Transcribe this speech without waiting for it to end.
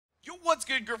What's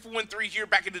good, Griffin13 here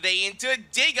back in today, and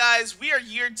today, guys, we are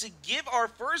here to give our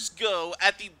first go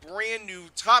at the brand new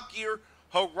Top Gear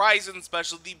Horizon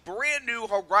special, the brand new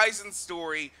Horizon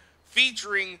story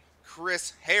featuring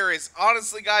Chris Harris.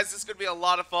 Honestly, guys, this is going to be a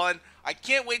lot of fun. I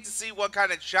can't wait to see what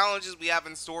kind of challenges we have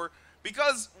in store,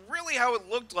 because really how it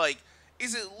looked like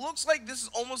is it looks like this is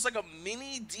almost like a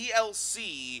mini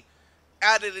DLC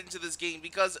added into this game,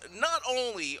 because not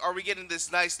only are we getting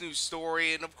this nice new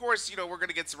story, and of course, you know, we're going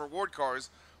to get some reward cars,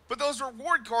 but those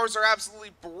reward cars are absolutely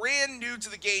brand new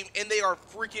to the game, and they are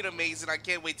freaking amazing. I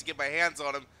can't wait to get my hands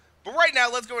on them. But right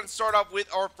now, let's go ahead and start off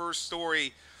with our first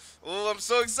story. Oh, I'm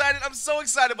so excited. I'm so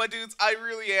excited, my dudes. I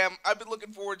really am. I've been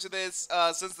looking forward to this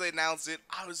since they announced it.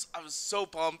 I was so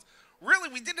pumped. Really,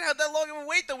 we didn't have that long of a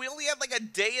wait, though. We only had like a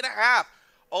day and a half.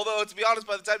 Although, to be honest,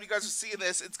 by the time you guys are seeing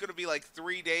this, it's going to be like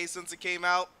 3 days since it came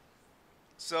out.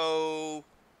 So,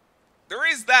 there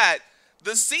is that.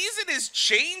 The season is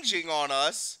changing on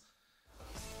us.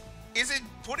 Is it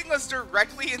putting us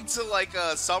directly into, like,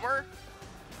 summer?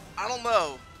 I don't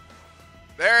know.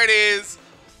 There it is.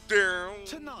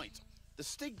 Tonight, the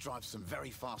Stig drives some very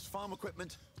fast farm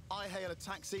equipment, I hail a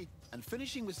taxi, and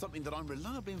finishing with something that I'm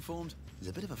reliably informed is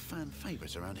a bit of a fan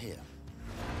favorite around here.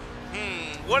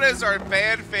 What is our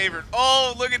fan favorite?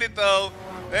 Oh, look at it, though.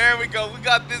 There we go. We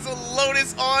got this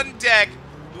Lotus on deck.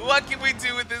 What can we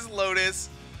do with this Lotus?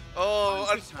 Oh,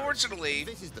 unfortunately,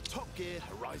 this is the Top Gear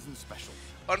Horizon Special.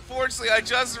 Unfortunately, I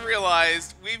just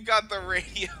realized we've got the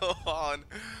radio on.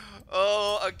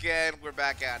 Oh, again, we're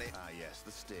back at it. Ah, yes,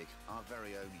 the Stig, our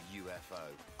very own UFO,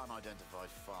 unidentified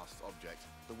fast object,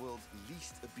 the world's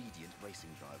least obedient racing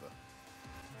driver.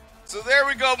 So there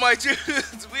we go, my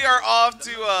dudes. We are off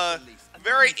to a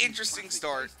very interesting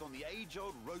start. Based on the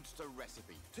age-old roadster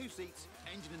recipe. 2 seats,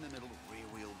 engine in the middle,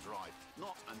 rear-wheel drive.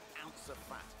 Not an ounce of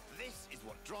fat. This is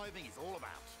what driving is all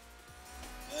about.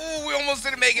 Ooh, we almost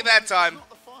didn't make it that time. Not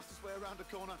the fastest way around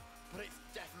a corner, but it's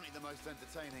definitely the most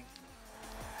entertaining.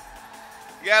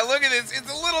 Yeah, look at this. It's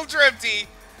a little drifty.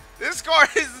 This car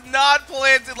is not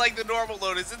planted like the normal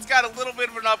Lotus. It's got a little bit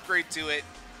of an upgrade to it.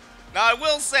 Now, I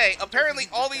will say, apparently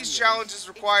all these challenges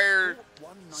require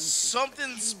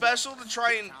something special to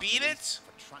try and beat it.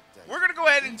 We're going to go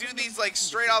ahead and do these, like,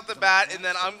 straight off the bat, and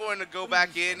then I'm going to go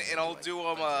back in and I'll do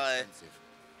them,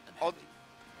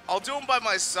 I'll do them by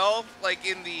myself, like,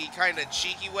 in the kind of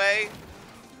cheeky way.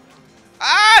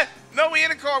 Ah! No, we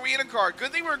hit a car,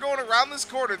 Good thing we were going around this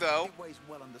corner, though. It weighs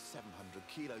well under 700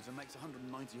 kilos and makes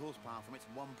 190 horsepower from its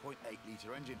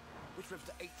 1.8-litre engine, which revs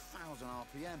to 8,000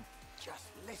 RPM.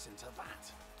 Just listen to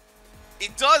that.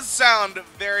 It does sound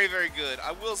very, very good.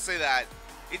 I will say that.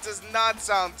 It does not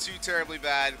sound too terribly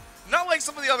bad. Not like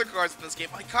some of the other cars in this game.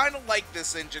 I kind of like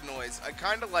this engine noise. I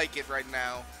kind of like it right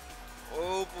now.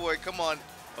 Oh boy, come on.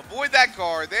 Avoid that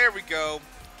car. There we go.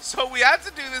 So we have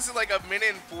to do this in like a minute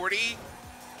and 40.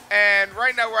 And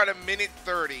right now we're at a minute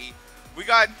 30. We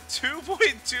got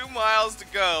 2.2 miles to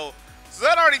go. So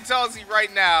that already tells you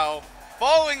right now,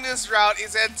 following this route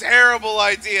is a terrible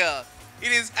idea.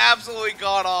 It is absolutely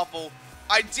god-awful.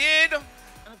 I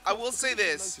will say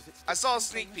this. I saw a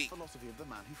sneak peek. Philosophy of the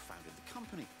man who founded the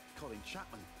company, Colin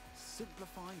Chapman.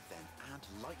 Simplify, then add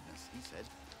lightness, he said.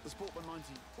 The Sport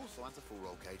 190 also adds a full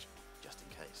roll cage, just in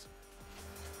case.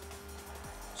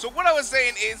 So what I was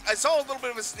saying is, I saw a little bit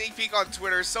of a sneak peek on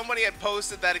Twitter. Somebody had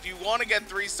posted that if you want to get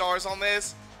 3 stars on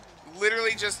this,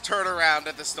 literally just turn around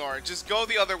at the start. Just go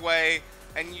the other way,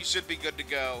 and you should be good to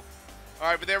go.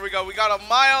 Alright, but there we go. We got a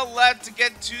mile left to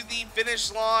get to the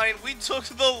finish line. We took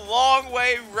the long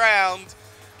way round.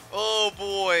 Oh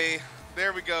boy.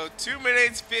 There we go. 2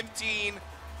 minutes 15.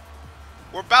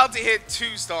 We're about to hit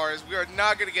 2 stars. We are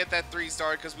not going to get that 3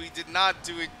 star because we did not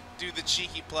do the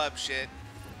cheeky pleb shit.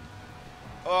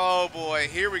 Oh boy.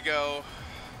 Here we go.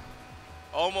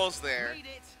 Almost there. Made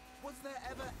it. Was there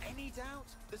ever any doubt?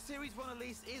 The Series 1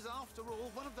 Elise is, after all,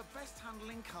 one of the best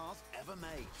handling cars ever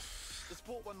made. The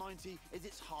Sport 190 is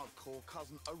its hardcore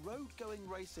cousin, a road-going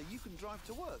racer you can drive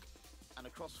to work. And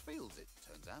across fields, it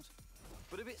turns out.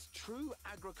 But if it's true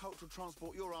agricultural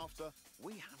transport you're after,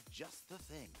 we have just the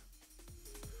thing.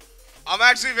 I'm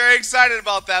actually very excited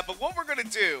about that, but what we're going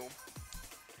to do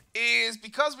is,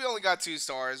 because we only got 2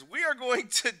 stars, we are going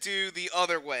to do the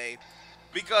other way.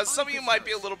 Because some of you might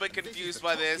be a little bit confused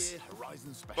by this,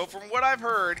 but from what I've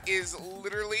heard is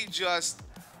literally just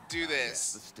do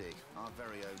this. The Stig, our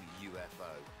very own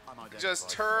UFO. Just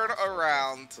turn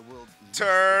around.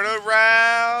 Turn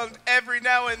around. Every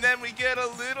now and then we get a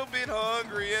little bit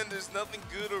hungry and there's nothing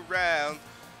good around.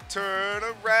 Turn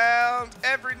around.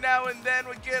 Every now and then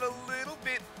we get a little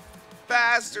bit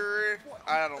faster.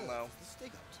 I don't know.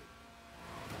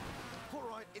 All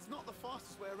right, it's not the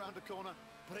fastest way around a corner,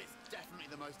 but it's definitely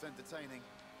the most entertaining.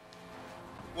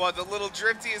 What, the little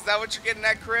drifty? Is that what you're getting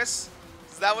at, Chris?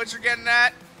 Is that what you're getting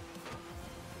at?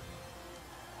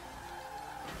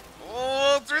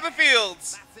 Oh, through the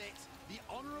fields. That's it. The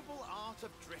honorable art of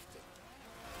drifting.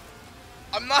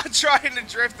 I'm not trying to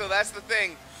drift, though. That's the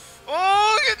thing.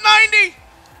 Oh, get 90.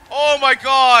 Oh, my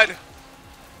God.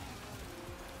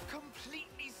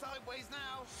 Completely sideways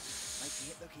now.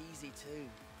 Making it look easy, too.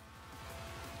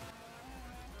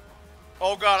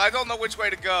 Oh, God. I don't know which way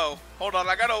to go. Hold on.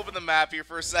 I got to open the map here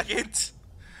for a second.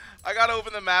 I got to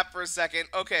open the map for a second.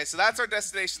 Okay, so that's our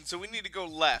destination. So we need to go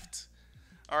left.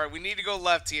 All right, we need to go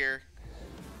left here.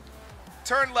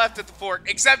 Turn left at the fork,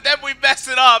 except then we mess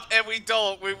it up, and we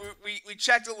don't. We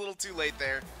checked a little too late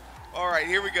there. All right,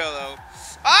 here we go, though.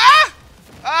 Ah!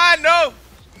 Ah, no!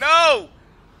 No!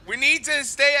 We need to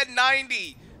stay at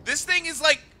 90. This thing is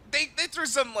like, they threw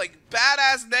some, like,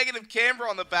 badass negative camber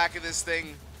on the back of this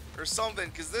thing or something,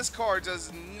 because this car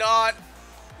does not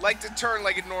like to turn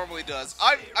like it normally does.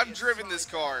 I've driven this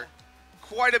car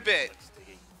quite a bit.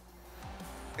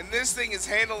 And this thing is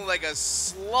handled like a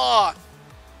sloth.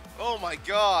 Oh my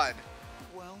God.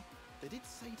 Well, they did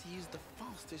say to use the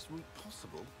fastest route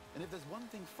possible, and if there's one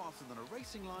thing faster than a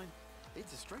racing line,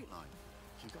 it's a straight line.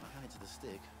 You've got to hand it to the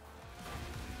Stig.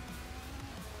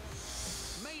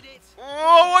 Made it.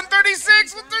 Oh,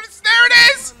 136, 136, there it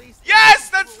is. Yes,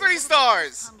 that's 3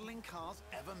 stars. Handling cars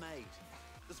ever made.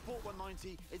 The Sport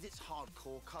 190 is its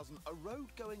hardcore cousin, a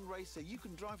road-going racer you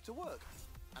can drive to work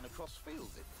and across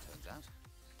fields, it turns out.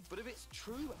 But if it's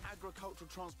true agricultural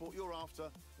transport you're after,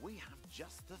 we have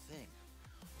just the thing.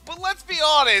 But let's be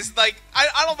honest, like,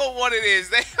 I don't know what it is.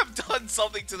 They have done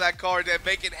something to that car to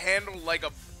make it handle like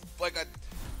a,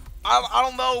 I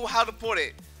don't know how to put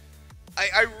it.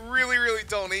 I really, really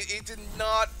don't. It did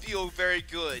not feel very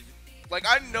good. Like,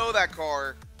 I know that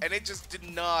car, and it just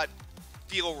did not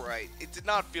feel right. It did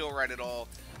not feel right at all.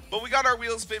 But we got our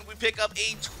wheel spin. We pick up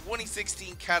a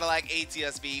 2016 Cadillac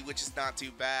ATS-V, which is not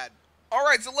too bad.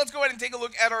 Alright, so let's go ahead and take a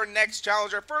look at our next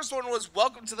challenge. Our first one was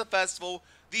Welcome to the Festival.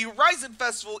 The Horizon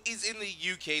Festival is in the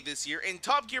UK this year, and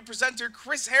Top Gear presenter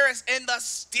Chris Harris and the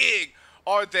Stig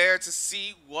are there to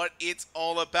see what it's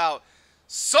all about.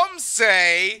 Some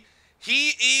say he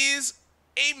is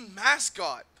a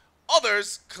mascot.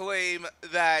 Others claim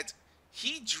that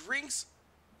he drinks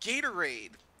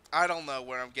Gatorade. I don't know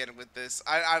where I'm getting with this.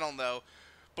 I don't know.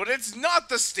 But it's not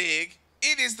the Stig.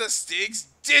 It is the Stig's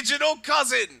digital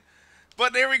cousin.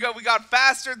 But there we go. We got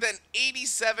faster than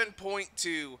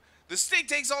 87.2. The Stig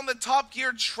takes on the Top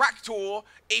Gear Tractor,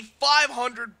 a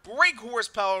 500 brake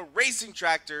horsepower racing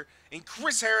tractor, and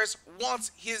Chris Harris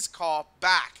wants his car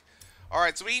back.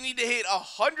 Alright, so we need to hit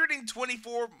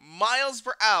 124 miles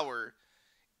per hour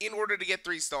in order to get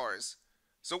 3 stars.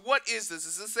 So what is this?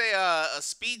 Is this a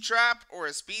speed trap or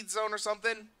a speed zone or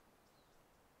something?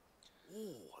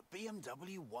 Ooh, a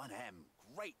BMW 1M.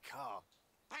 Great car.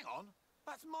 Hang on.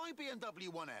 That's my BMW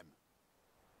 1M.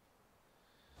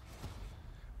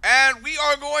 And we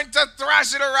are going to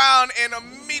thrash it around and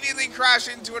immediately crash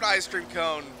into an ice cream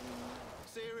cone.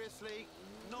 Seriously,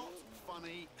 not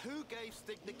funny. Who gave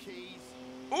Stig the keys?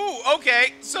 Ooh,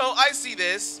 okay. So I see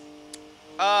this.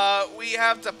 We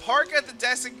have to park at the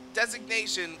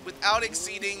designation without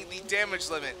exceeding the damage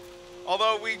limit.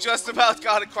 Although we just about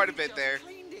got it quite a bit there.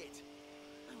 Cleaned it.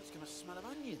 Now it's going to smell of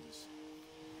onions.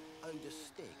 Odor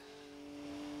Stig.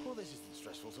 Well, this isn't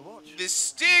stressful to watch. The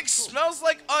Stig smells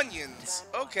like onions.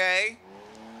 Okay.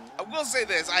 I will say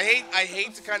this. I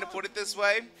hate to kind of put it this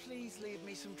way. Please leave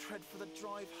me some tread for the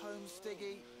drive home,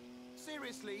 Stiggy.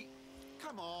 Seriously,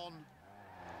 come on.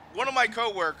 One of my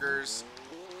coworkers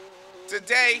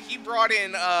today, he brought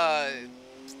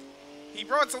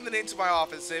something into my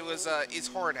office. It was his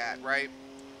hard hat, right?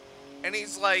 And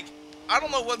he's like, I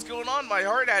don't know what's going on. My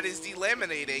hard hat is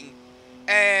delaminating.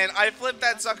 And I flipped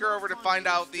that sucker over to find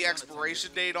out the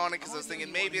expiration date on it because I was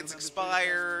thinking maybe it's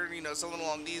expired, you know, something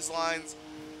along these lines.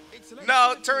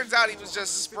 No, it turns out he was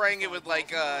just spraying it with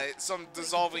like some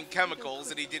dissolving chemicals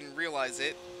and he didn't realize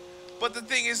it. But the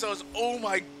thing is, though, oh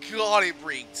my god, it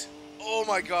reeked. Oh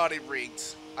my god, it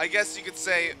reeked. I guess you could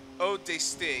say, oh, de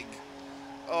Stig.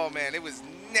 Oh man, it was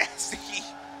nasty.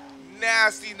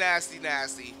 Nasty, nasty,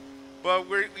 nasty. But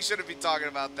we shouldn't be talking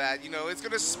about that. You know, it's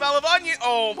going to smell of onion.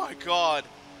 Oh my god.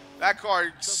 That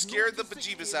car scared the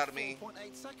bejeebus out of me.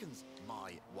 4.8 seconds.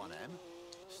 My 1M.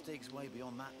 Stig's way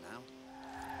beyond that now.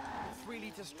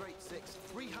 3-litre straight 6,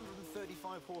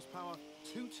 335 horsepower,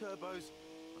 2 turbos,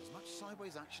 as much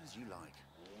sideways action as you like.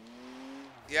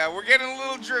 Yeah, we're getting a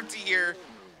little drifty here.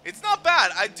 It's not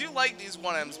bad. I do like these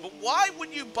 1Ms, but why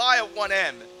would you buy a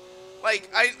 1M? Like,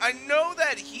 I know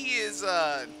that he is,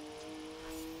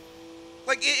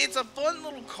 like, it's a fun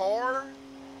little car,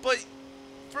 but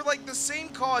for, like, the same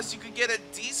cost, you could get a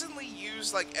decently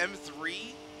used, like,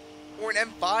 M3, or an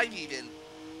M5 even,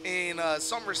 in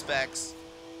some respects,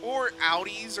 or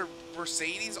Audis, or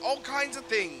Mercedes, all kinds of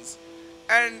things.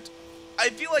 And I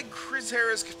feel like Chris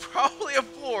Harris could probably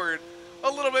afford a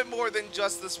little bit more than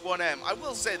just this 1M. I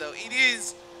will say, though, it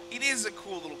is a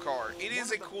cool little car. It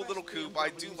is a cool little coupe. I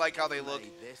do like how they look.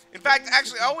 In fact,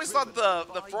 actually, I always thought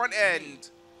the front end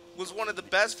was one of the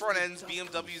best front ends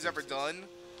BMW's ever done.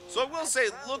 So I will say,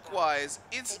 look-wise,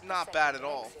 it's not bad at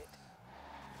all.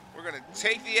 We're going to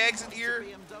take the exit here.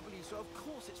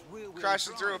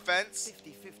 Crashing through a fence.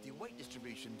 50-50 weight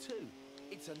distribution too.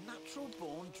 It's a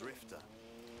natural-born drifter.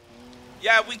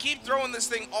 Yeah, we keep throwing this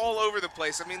thing all over the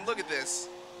place. I mean, look at this.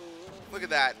 Look at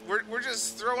that. We're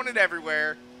just throwing it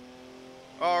everywhere.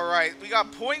 All right, we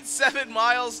got 0.7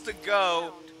 miles to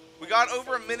go. We got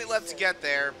over a minute left to get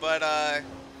there, but I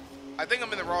think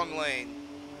I'm in the wrong lane.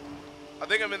 I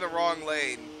think I'm in the wrong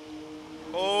lane.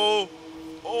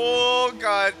 Oh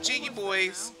God, cheeky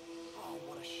boys. Oh,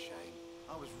 what a shame.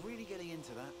 I was really getting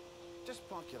into that. Just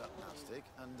park it up now, Stig,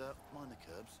 and mind the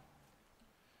curbs.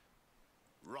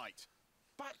 Right.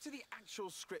 Back to the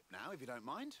actual script now, if you don't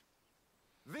mind.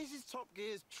 This is Top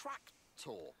Gear's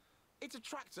Tractor. It's a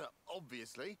tractor,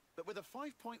 obviously, but with a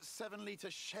 5.7-litre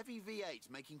Chevy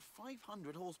V8 making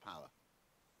 500 horsepower.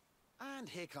 And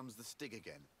here comes the Stig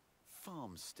again.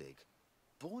 Farm Stig.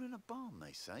 Born in a barn,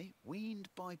 they say, weaned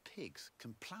by pigs,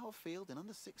 can plough a field in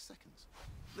under 6 seconds.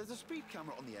 There's a speed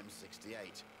camera on the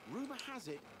M68. Rumour has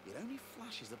it, it only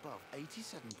flashes above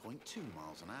 87.2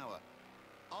 miles an hour.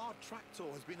 Our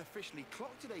tractor has been officially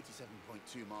clocked at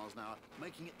 87.2 miles an hour,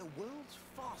 making it the world's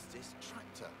fastest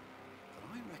tractor.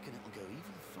 But I reckon it'll go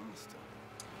even faster.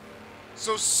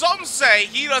 So some say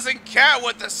he doesn't care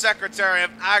what the Secretary of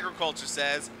Agriculture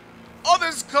says.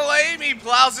 Others claim he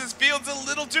plows his fields a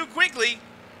little too quickly.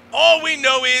 All we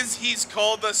know is he's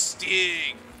called the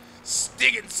Stig.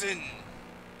 Stigginson.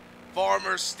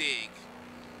 Farmer Stig.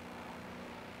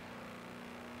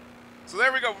 So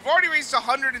there we go. We've already reached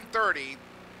 130.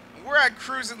 We're at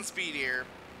cruising speed here.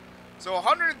 So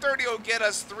 130 will get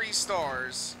us 3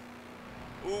 stars.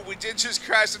 Ooh, we did just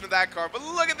crash into that car. But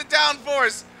look at the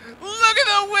downforce. Look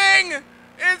at the wing.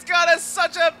 It's got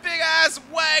such a big-ass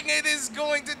wang. It is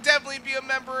going to definitely be a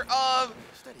member of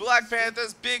Black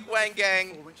Panther's Big Wang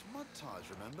Gang. 4-inch mud tires,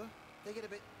 remember? They get a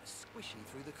bit squishy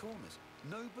through the corners.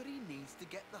 Nobody needs to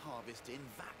get the harvest in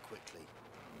that quickly.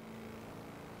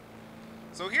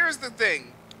 So here's the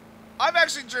thing. I've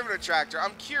actually driven a tractor.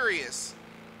 I'm curious.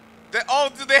 Do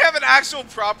they have an actual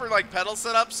proper pedal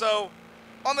setup? So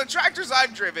on the tractors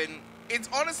I've driven, it's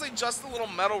honestly just a little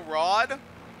metal rod.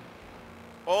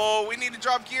 Oh, we need to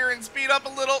drop gear and speed up a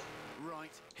little.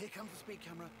 Right, here comes the speed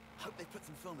camera. Hope they put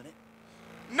some film in it.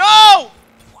 No!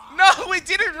 No, we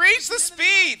didn't reach the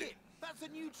speed! That's a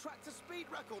new tractor speed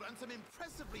record and some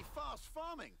impressively fast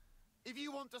farming. If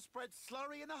you want to spread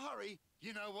slurry in a hurry,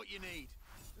 you know what you need.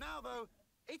 Now, though,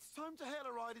 it's time to hail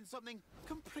a ride in something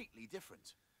completely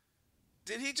different.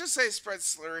 Did he just say spread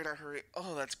slurry in a hurry?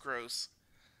 Oh, that's gross.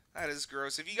 That is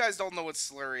gross. If you guys don't know what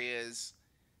slurry is,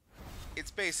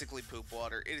 it's basically poop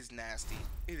water. It is nasty.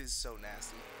 It is so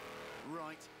nasty.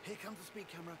 Right, here comes the speed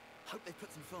camera. Hope they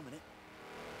put some film in it.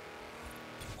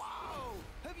 Wow!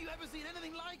 Have you ever seen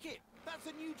anything like it? That's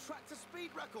a new tractor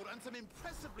speed record and some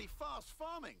impressively fast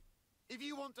farming. If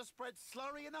you want to spread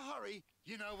slurry in a hurry,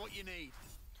 you know what you need.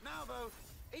 Now, though,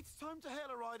 it's time to hail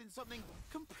a ride in something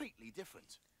completely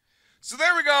different. So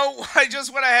there we go. I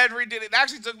just went ahead and redid it. It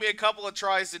actually took me a couple of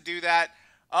tries to do that.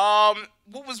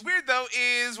 What was weird, though,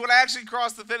 is when I actually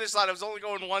crossed the finish line, I was only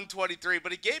going 123,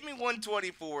 but it gave me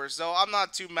 124, so I'm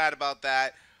not too mad about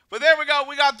that. But there we go.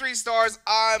 We got 3 stars.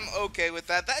 I'm okay with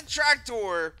that. That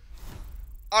tractor,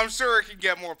 I'm sure it can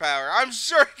get more power. I'm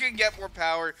sure it can get more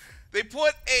power. They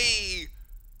put a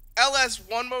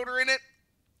LS1 motor in it.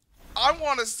 I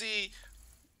want to see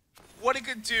what it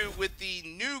could do with the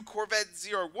new Corvette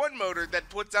ZR1 motor that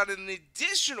puts out an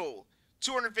additional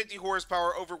 250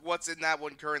 horsepower over what's in that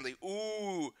one currently.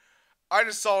 Ooh, I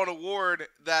just saw an award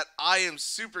that I am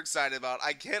super excited about.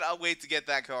 I cannot wait to get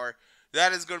that car.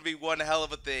 That is going to be one hell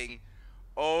of a thing.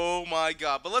 Oh my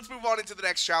god. But let's move on into the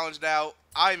next challenge now.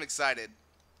 I'm excited.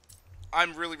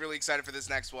 I'm really, really excited for this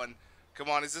next one. Come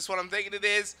on, is this what I'm thinking it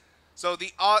is? So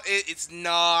it's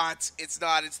not. It's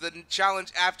not. It's the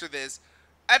challenge after this.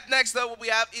 Up next, though, what we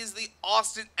have is the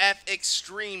Austin F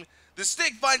Extreme. The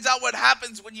Stig finds out what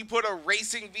happens when you put a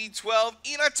racing V12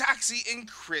 in a taxi, and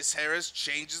Chris Harris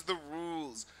changes the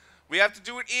rules. We have to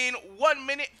do it in 1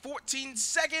 minute, 14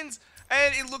 seconds.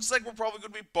 And it looks like we're probably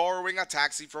going to be borrowing a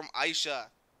taxi from Aisha.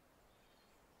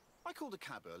 I called a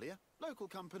cab earlier. Local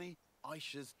company,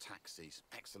 Aisha's Taxis.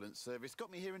 Excellent service.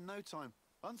 Got me here in no time.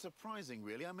 Unsurprising,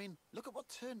 really. I mean, look at what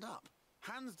turned up.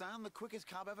 Hands down the quickest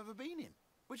cab I've ever been in.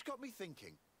 Which got me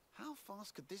thinking, how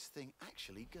fast could this thing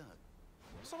actually go?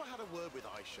 So I had a word with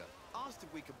Aisha. Asked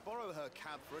if we could borrow her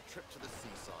cab for a trip to the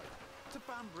seaside. To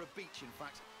Bamborough Beach, in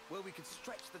fact, where we could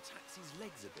stretch the taxi's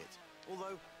legs a bit.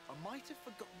 Although, I might have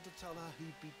forgotten to tell her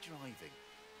who'd be driving.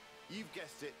 You've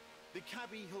guessed it. The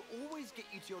cabbie who'll always get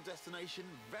you to your destination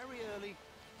very early,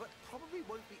 but probably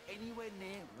won't be anywhere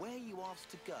near where you asked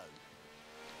to go.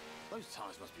 Those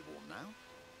tyres must be warm now.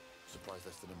 Surprised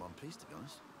they're still in one piece, to be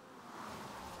honest.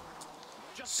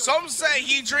 Some say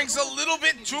he drinks a little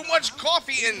bit too much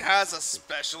coffee and has a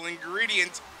special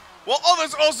ingredient, while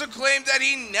others also claim that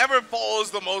he never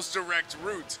follows the most direct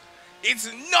route. It's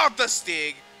not the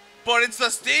Stig, but it's the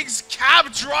Stig's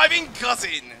cab-driving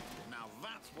cousin. Now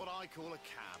that's what I call a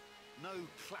cab. No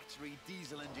clattery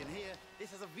diesel engine here.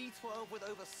 This has a V12 with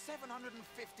over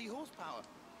 750 horsepower,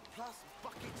 plus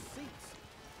bucket seats.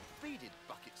 Beaded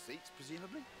bucket seats,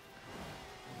 presumably.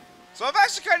 So I've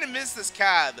actually kind of missed this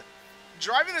cab.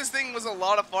 Driving this thing was a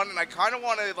lot of fun, and I kind of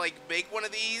want to like make one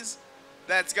of these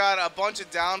that's got a bunch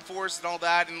of downforce and all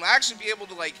that, and actually be able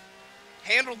to like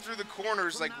handle through the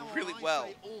corners like really well.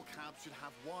 All cabs should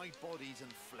have wide bodies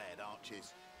and flared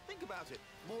arches. Think about it.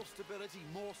 More stability,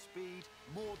 more speed,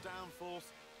 more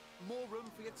downforce, more room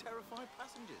for your terrified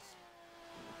passengers.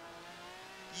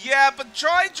 Yeah, but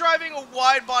try driving a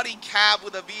wide-body cab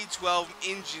with a V12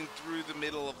 engine through the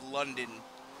middle of London.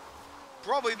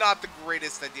 Probably not the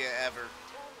greatest idea ever.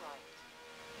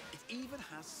 It even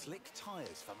has slick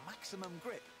tyres for maximum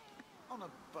grip on a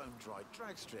bone-dry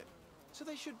drag strip. So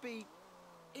they should be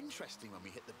interesting when we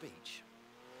hit the beach.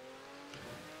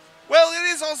 Well, it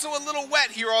is also a little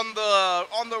wet here on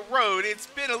the road. It's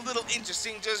been a little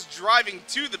interesting just driving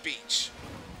to the beach.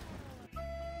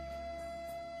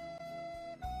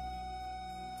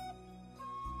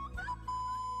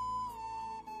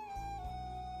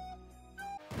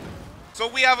 So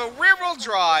we have a rear-wheel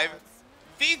drive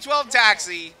V12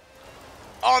 taxi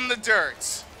on the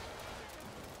dirt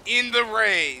in the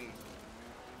rain.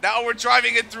 Now we're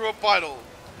driving it through a puddle.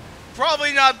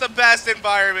 Probably not the best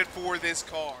environment for this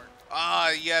car. Ah,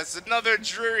 yes, another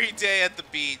dreary day at the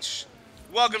beach.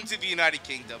 Welcome to the United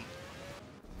Kingdom.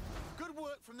 Good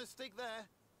work from the Stig there.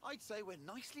 I'd say we're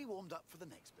nicely warmed up for the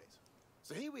next bit.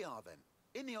 So here we are then.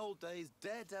 In the old days,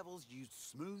 daredevils used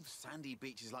smooth, sandy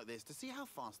beaches like this to see how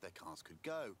fast their cars could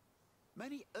go.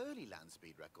 Many early land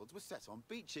speed records were set on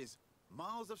beaches.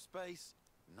 Miles of space,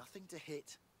 nothing to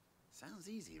hit. Sounds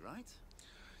easy, right?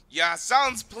 Yeah,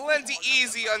 sounds plenty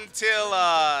easy until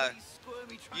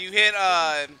you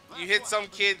hit some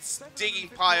kid's digging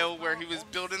pile where he was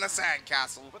building a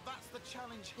sandcastle. But that's the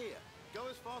challenge here. Go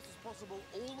as fast as possible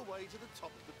all the way to the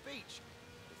top of the beach.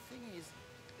 The thing is,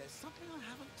 there's something I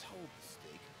haven't told the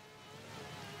Stig.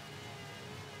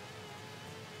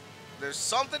 There's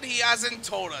something he hasn't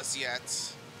told us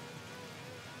yet.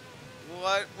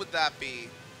 What would that be?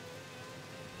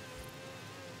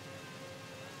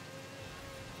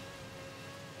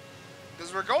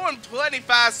 Because we're going plenty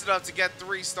fast enough to get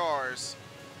 3 stars.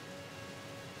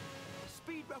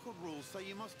 Speed record rules say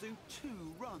you must do 2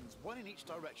 runs, 1 in each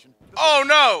direction. Oh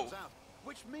no!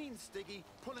 Which means, Stiggy,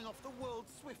 pulling off the world's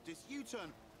swiftest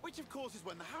U-turn, which of course is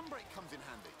when the handbrake comes in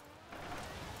handy.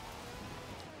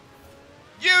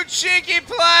 You cheeky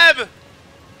pleb!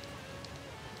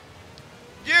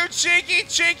 You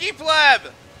cheeky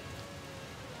pleb!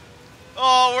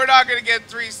 Oh, we're not gonna get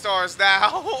 3 stars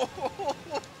now.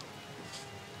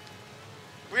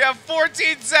 We have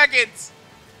 14 seconds.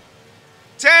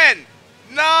 10,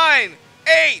 9,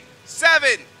 8, 7,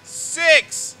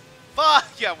 6,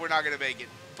 5. Yeah, we're not gonna make it.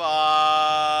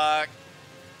 Fuck.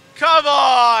 Come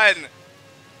on!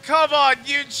 Come on,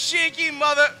 you cheeky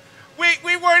mother...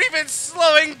 We weren't even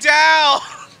slowing down!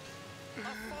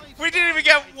 We didn't even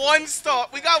get 1 star.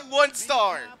 We got 1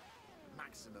 star.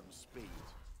 Maximum speed.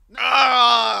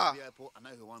 Ah! The airport, I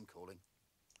know who I'm calling.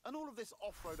 And all of this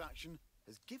off-road action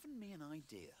has given me an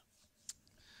idea.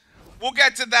 We'll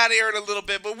get to that here in a little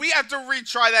bit, but we have to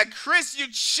retry that. Chris, you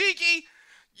cheeky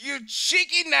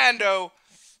Nando.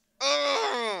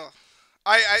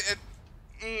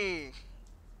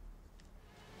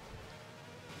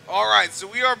 Alright, so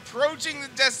we are approaching the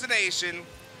destination.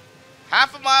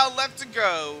 Half a mile left to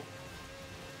go.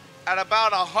 At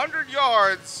about 100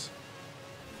 yards,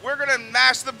 we're going to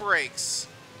mash the brakes.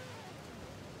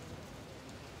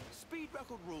 Speed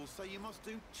record rules say you must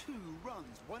do 2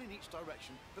 runs, 1 in each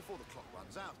direction, before the clock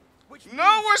runs out. which No,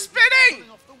 means we're Stig is spinning!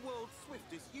 pulling off the world's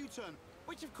swiftest U-turn,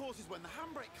 which of course is when the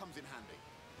handbrake comes in handy.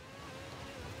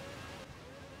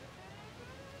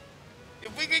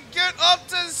 If we can get up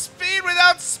to speed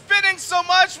without spinning so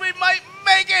much, we might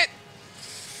make it!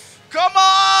 Come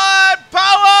on!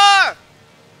 Power!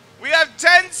 We have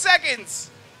 10 seconds!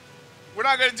 We're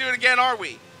not gonna do it again, are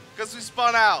we? Because we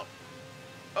spun out.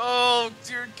 Oh,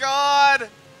 dear God!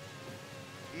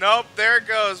 Nope, there it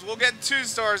goes. We'll get 2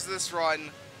 stars this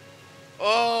run.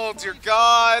 Oh, dear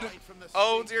God.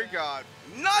 Oh, dear God.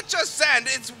 Not just sand,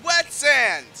 it's wet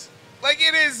sand. Like,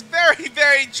 it is very,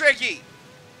 very tricky.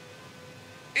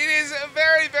 It is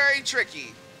very, very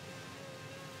tricky.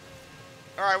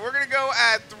 Alright, we're going to go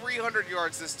at 300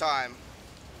 yards this time.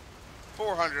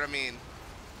 400, I mean.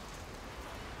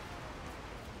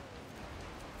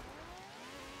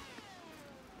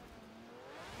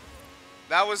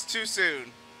 That was too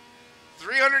soon.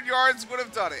 300 yards would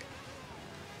have done it.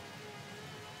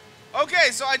 Okay,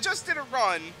 so I just did a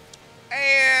run,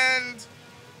 and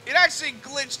it actually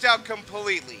glitched out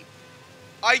completely.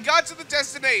 I got to the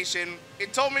destination,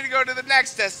 it told me to go to the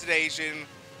next destination,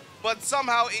 but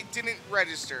somehow it didn't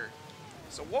register.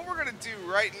 So what we're going to do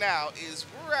right now is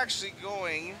we're actually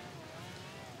going...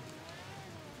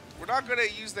 We're not going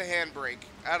to use the handbrake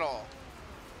at all.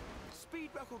 Speed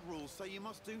record rules say you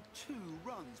must do 2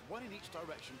 runs, one in each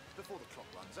direction, before the clock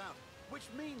runs out. Which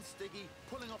means, Stiggy,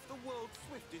 pulling off the world's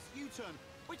swiftest U-turn,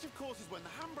 which of course is when the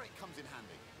handbrake comes in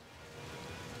handy.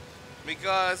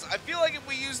 Because I feel like if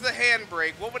we use the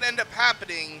handbrake, what would end up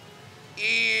happening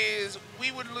is we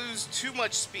would lose too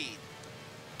much speed.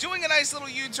 Doing a nice little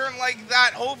U-turn like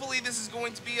that, hopefully this is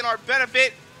going to be in our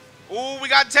benefit. Oh, we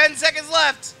got 10 seconds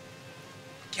left.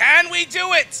 Can we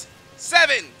do it?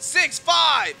 7, 6,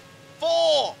 5,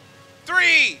 4,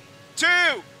 3, 2,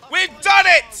 we've done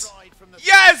it!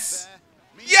 Yes!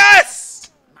 Yes!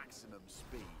 Maximum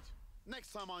speed.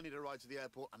 Next time I need a ride to the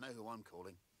airport, I know who I'm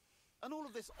calling. And all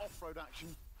of this off-road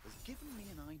action has given me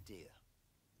an idea.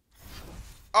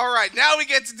 Alright, now we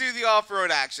get to do the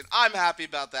off-road action. I'm happy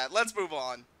about that. Let's move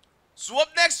on. So up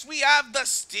next we have the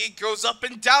Stig goes up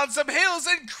and down some hills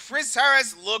and Chris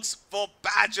Harris looks for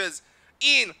badges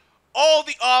in all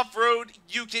the off-road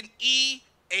you can EAT.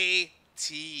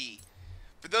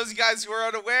 For those of you guys who are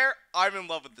unaware, I'm in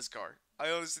love with this car. I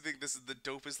honestly think this is the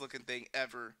dopest looking thing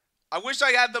ever. I wish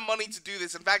I had the money to do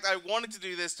this. In fact, I wanted to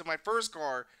do this to my first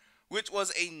car, which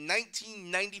was a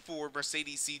 1994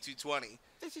 Mercedes E350D.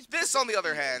 This, on the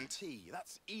other hand...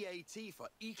 That's EAT for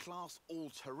E-Class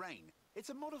All-Terrain.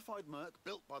 It's a modified Merc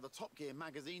built by the Top Gear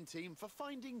magazine team for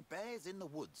finding bears in the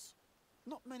woods.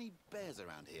 Not many bears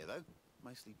around here, though.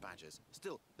 Mostly badgers.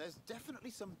 Still, there's definitely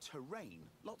some terrain.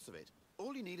 Lots of it.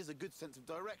 All you need is a good sense of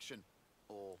direction.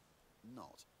 Or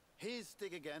not. Here's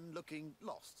Stig again, looking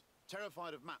lost.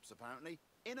 Terrified of maps, apparently.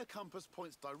 Inner compass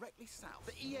points directly south.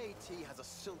 The EAT has a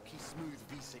silky smooth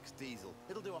V6 diesel.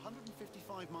 It'll do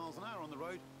 155 miles an hour on the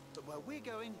road, but where we're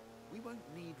going, we won't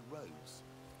need roads.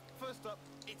 First up,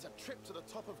 it's a trip to the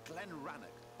top of Glen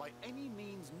Rannoch, by any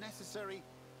means necessary,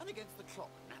 and against the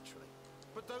clock, naturally.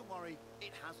 But don't worry,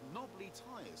 it has knobbly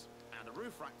tyres, and a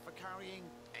roof rack for carrying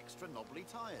extra knobbly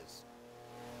tyres.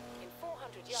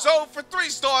 So for 3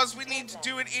 stars, we need to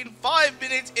do it in 5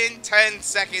 minutes and 10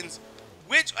 seconds,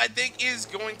 which I think is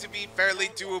going to be fairly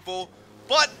doable.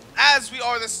 But as we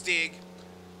are the Stig,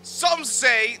 some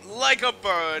say, like a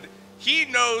bird, he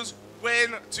knows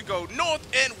when to go north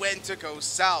and when to go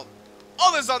south.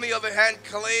 Others, on the other hand,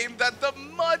 claim that the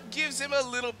mud gives him a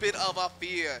little bit of a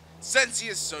fear, since he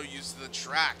is so used to the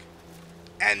track.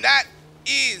 And that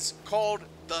is called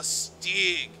the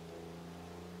Stig.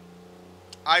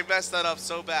 I messed that up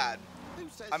so bad.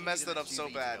 I messed that up so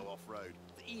bad. Off-road.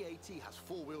 The EAT has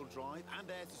 4-wheel drive and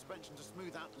air suspension to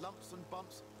smooth out lumps and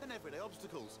bumps and everyday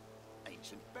obstacles.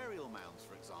 Ancient burial mounds,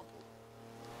 for example.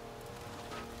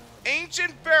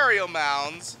 Ancient burial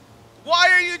mounds?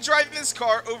 Why are you driving this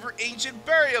car over ancient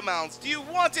burial mounds? Do you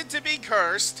want it to be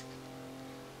cursed?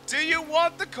 Do you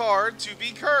want the car to be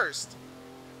cursed?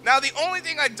 Now, the only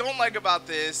thing I don't like about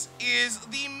this is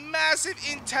the massive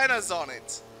antennas on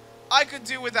it. I could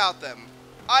do without them.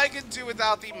 I could do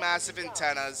without the massive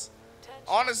antennas.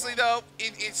 Honestly, though,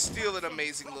 it's still an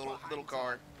amazing little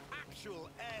car. Actual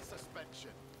air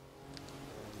suspension.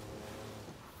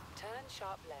 Turn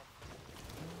sharp left.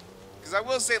 Because I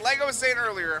will say, like I was saying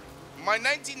earlier, my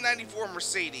 1994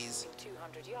 Mercedes,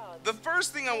 200 yards. the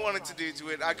first thing I wanted to do to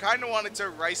it, I kind of wanted to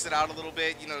rice it out a little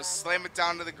bit, you know, slam it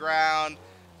down to the ground,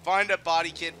 find a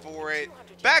body kit for it.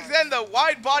 Back then, the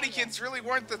wide body kits really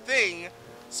weren't the thing,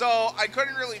 so I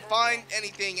couldn't really find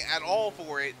anything at all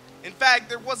for it. In fact,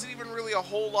 there wasn't even really a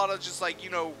whole lot of just like, you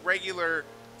know, regular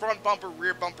front bumper,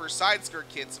 rear bumper, side skirt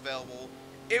kits available.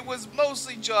 It was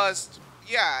mostly just,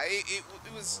 yeah, it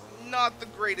was not the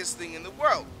greatest thing in the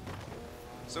world.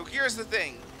 So here's the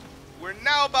thing. We're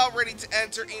now about ready to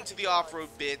enter into the off-road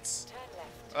bits.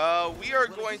 We are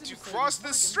going to cross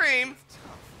this stream.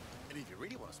 And if you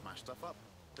really want to smash stuff up,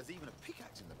 there's even a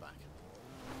pickaxe in the back.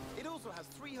 It also has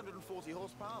 340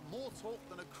 horsepower, more torque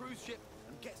than a cruise ship,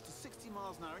 and gets to 60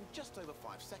 miles an hour in just over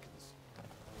 5 seconds.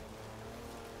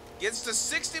 Gets to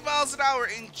 60 miles an hour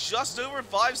in just over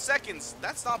 5 seconds.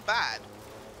 That's not bad.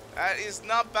 That is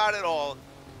not bad at all.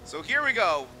 So here we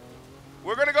go.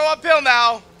 We're going to go uphill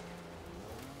now.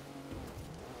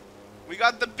 We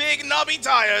got the big knobby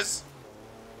tires.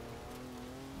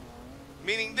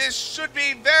 Meaning this should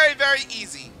be very, very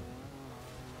easy.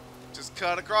 Just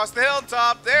cut across the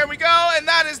hilltop. There we go. And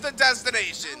that is the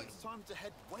destination. Now it's time to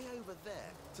head way over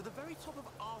there, to the very top of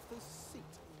Arthur's seat.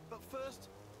 But first,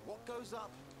 what goes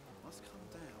up must come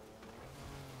down.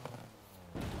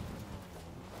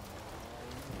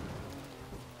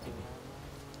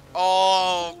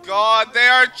 Oh, God. They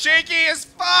are cheeky as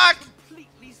fuck.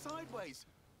 Completely sideways.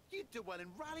 You'd do well in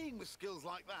rallying with skills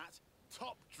like that.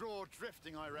 Top draw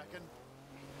drifting, I reckon.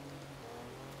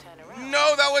 Turn around.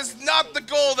 No, that was not the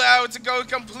goal, though, to go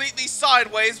completely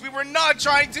sideways. We were not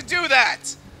trying to do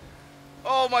that.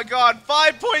 Oh, my God.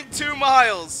 5.2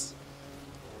 miles.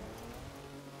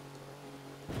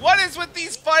 What is with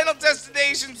these final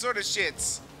destination sort of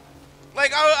shits?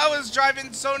 Like, I was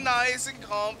driving so nice and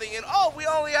calm, thinking, oh, we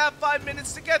only have 5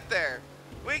 minutes to get there.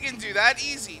 We can do that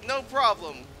easy, no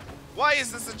problem. Why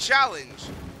is this a challenge?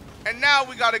 And now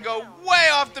we gotta go way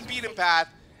off the beaten path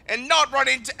and not run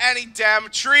into any damn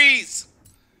trees.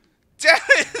 Damn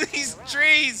it, these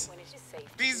trees.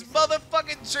 These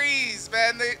motherfucking trees,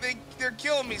 man. They're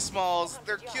killing me, Smalls.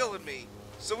 They're killing me.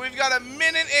 So we've got 1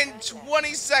 minute and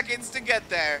 20 seconds to get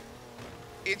there.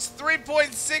 It's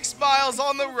 3.6 miles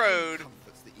on the road.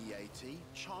 Comforts the EAT,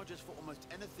 charges for almost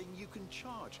anything you can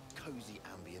charge. Cozy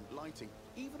ambient lighting,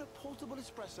 even a portable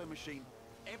espresso machine.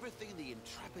 Everything the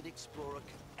intrepid explorer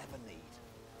could ever need.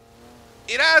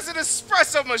 It has an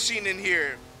espresso machine in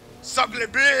here. Sacre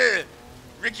bleu.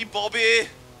 Ricky Bobby,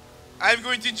 I'm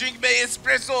going to drink my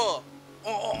espresso.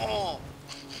 Oh.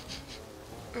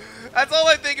 That's all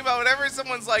I think about whenever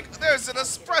someone's like, there's an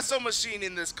espresso machine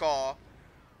in this car.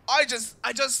 I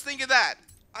just think of that.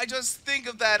 I just think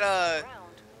of that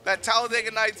that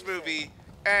Talladega Nights movie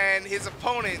and his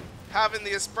opponent having the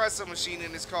espresso machine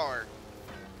in his car.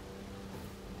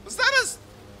 Was that a...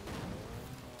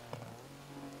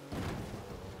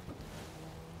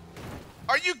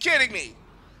 Are you kidding me?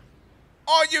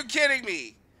 Are you kidding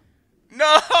me?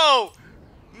 No!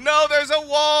 No, there's a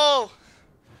wall!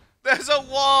 There's a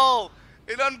wall!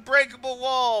 An unbreakable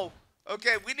wall!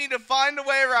 Okay, we need to find a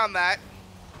way around that.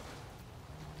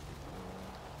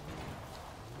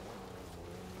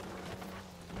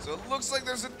 So it looks like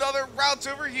there's another route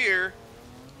over here.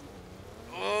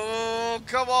 Oh,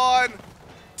 come on!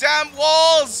 Damn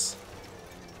walls!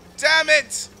 Damn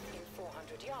it! In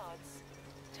 400 yards,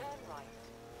 turn right.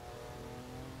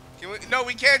 Can we, no,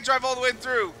 we can't drive all the way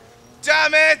through.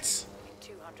 Damn it! In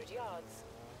 200 yards,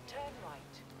 turn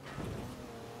right.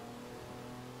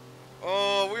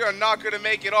 Oh, we are not going to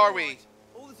make it, are we?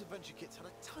 All this adventure kit's had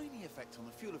a tiny effect on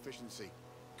the fuel efficiency.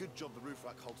 Good job the roof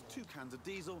rack holds 2 cans of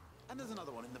diesel, and there's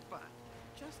another one in the back.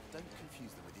 Just don't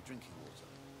confuse them with your drinking water.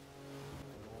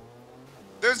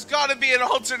 There's got to be an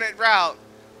alternate route.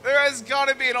 There has got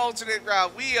to be an alternate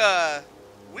route. We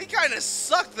kind of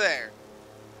suck there.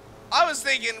 I was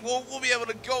thinking we'll be able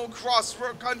to go across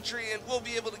country and we'll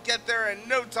be able to get there in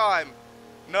no time.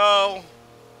 No.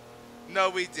 No,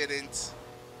 we didn't.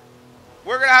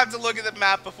 We're going to have to look at the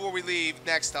map before we leave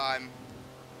next time.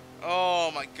 Oh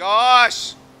my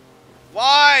gosh.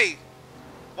 Why?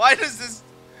 Why does this...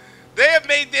 They have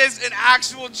made this an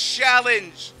actual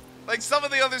challenge. Like, some of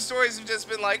the other stories have just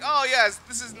been like, oh yes,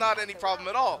 this is not any problem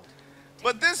at all.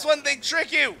 But this one, they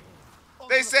trick you.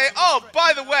 They say, oh,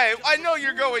 by the way, I know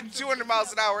you're going 200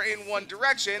 miles an hour in one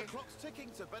direction. The clock's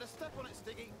ticking, so better step on it,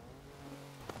 Stiggy.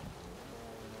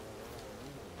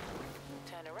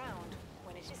 Turn around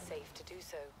when it is safe to do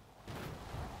so.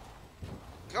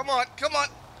 Come on, come on.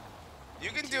 You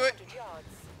can do it. 200 yards,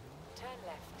 turn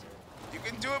left. You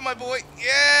can do it, my boy.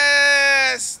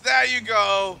 Yes! There you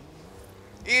go.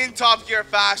 In Top Gear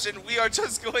fashion, we are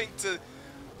just going to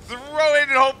throw it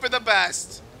and hope for the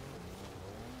best.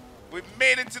 We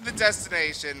made it to the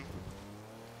destination.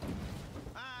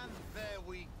 And there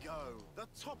we go. The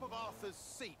top of Arthur's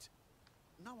seat.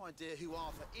 No idea who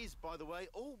Arthur is, by the way,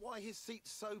 or why his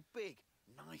seat's so big.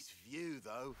 Nice view,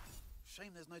 though.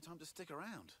 Shame there's no time to stick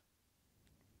around.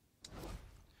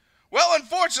 Well,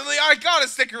 unfortunately, I gotta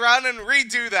stick around and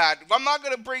redo that. I'm not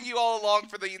gonna bring you all along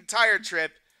for the entire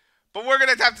trip, but we're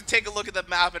gonna have to take a look at the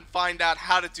map and find out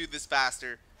how to do this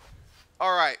faster.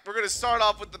 Alright, we're gonna start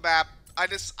off with the map. I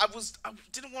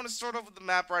didn't want to start off with the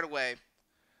map right away.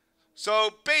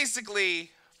 So,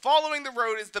 basically, following the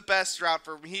road is the best route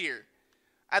from here.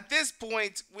 At this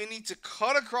point, we need to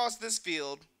cut across this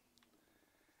field,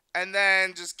 and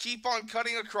then just keep on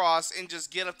cutting across and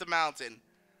just get up the mountain.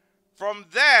 From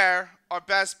there, our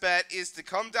best bet is to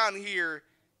come down here,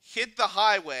 hit the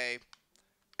highway,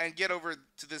 and get over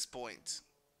to this point.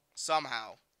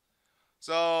 Somehow.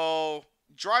 So,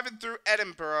 driving through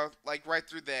Edinburgh, like right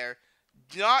through there.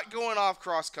 Not going off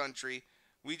cross country.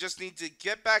 We just need to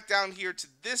get back down here to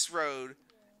this road,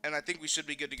 and I think we should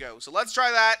be good to go. So let's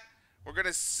try that. We're going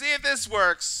to see if this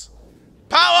works.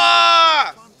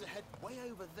 Power! Time to head way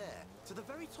over there to the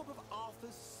very top of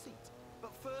Arthur's seat.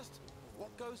 But first,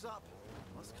 what goes up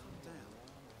must come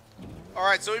down.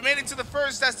 Alright, so we made it to the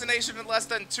first destination in less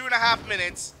than 2.5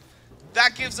 minutes.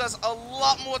 That gives us a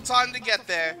lot more time to get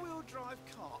there. Four-wheel drive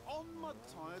car on mud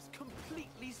tires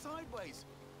completely sideways.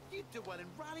 You'd do well in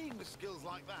rallying with skills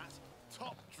like that.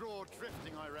 Top draw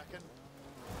drifting, I reckon.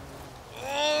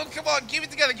 Oh, come on, keep it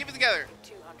together, keep it together.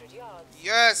 200 yards.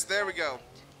 Yes, there we go.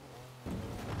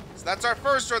 So that's our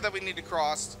first road that we need to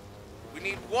cross. We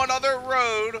need one other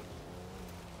road.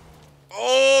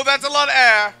 Oh, that's a lot of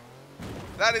air.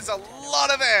 That is a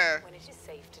lot of air. When it is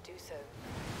safe to do so.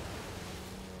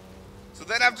 So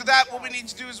then after that, what we need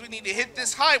to do is we need to hit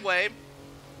this highway.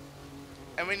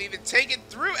 And we need to take it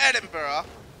through Edinburgh.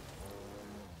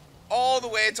 All the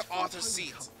way to Arthur's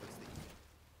Seat.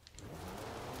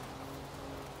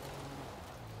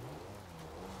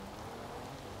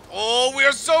 Oh, we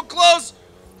are so close.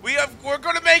 We're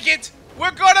gonna make it.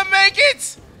 We're gonna make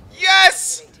it.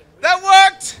 Yes, that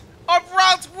worked. Our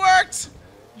route worked.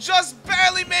 Just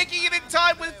barely making it in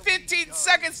time with 15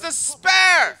 seconds to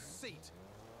spare.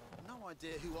 No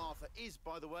idea who Arthur is,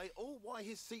 by the way, or why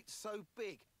his seat's so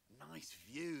big. Nice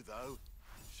view, though.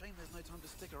 Shame there's no time to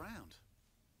stick around.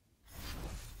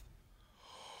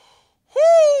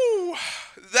 Whoo!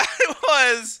 That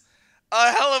was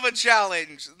a hell of a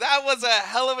challenge. That was a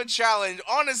hell of a challenge.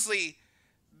 Honestly,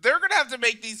 they're going to have to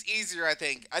make these easier, I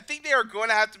think. I think they are going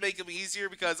to have to make them easier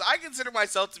because I consider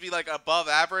myself to be like above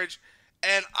average.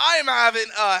 And I am having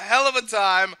a hell of a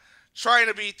time trying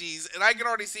to beat these. And I can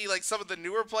already see like some of the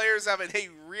newer players having a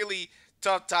really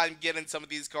tough time getting some of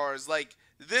these cars. Like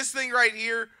this thing right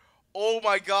here, oh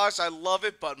my gosh, I love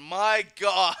it. But my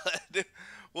God,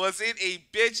 was it a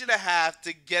bitch and a half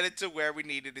to get it to where we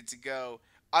needed it to go.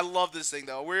 I love this thing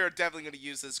though. We are definitely going to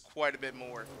use this quite a bit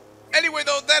more. Anyway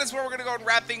though, that is where we're going to go and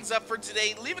wrap things up for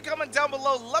today. Leave a comment down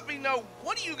below. Let me know,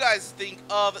 what do you guys think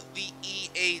of the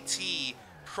EAT?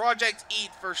 Project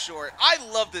EAT for short. I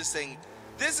love this thing.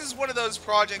 This is one of those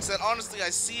projects that honestly I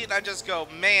see it and I just go,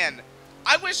 man,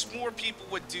 I wish more people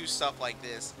would do stuff like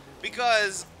this.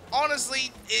 Because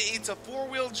honestly, it's a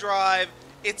four-wheel drive.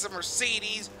 It's a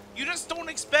Mercedes. You just don't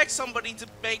expect somebody to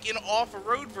make an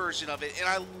off-road version of it, and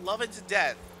I love it to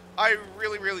death. I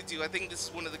really, really do. I think this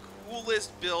is one of the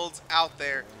coolest builds out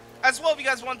there. As well, if you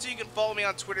guys want to, you can follow me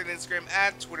on Twitter and Instagram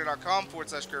at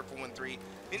twitter.com/Kurt413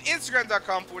 and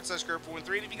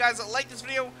Instagram.com/Kurt413. And if you guys like this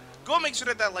video, go make sure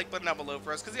to hit that like button down below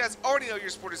for us, because you guys already know your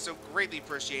support is so greatly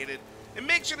appreciated. And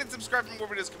make sure to subscribe for more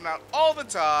videos coming out all the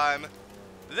time.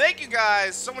 Thank you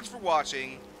guys so much for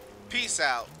watching. Peace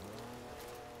out.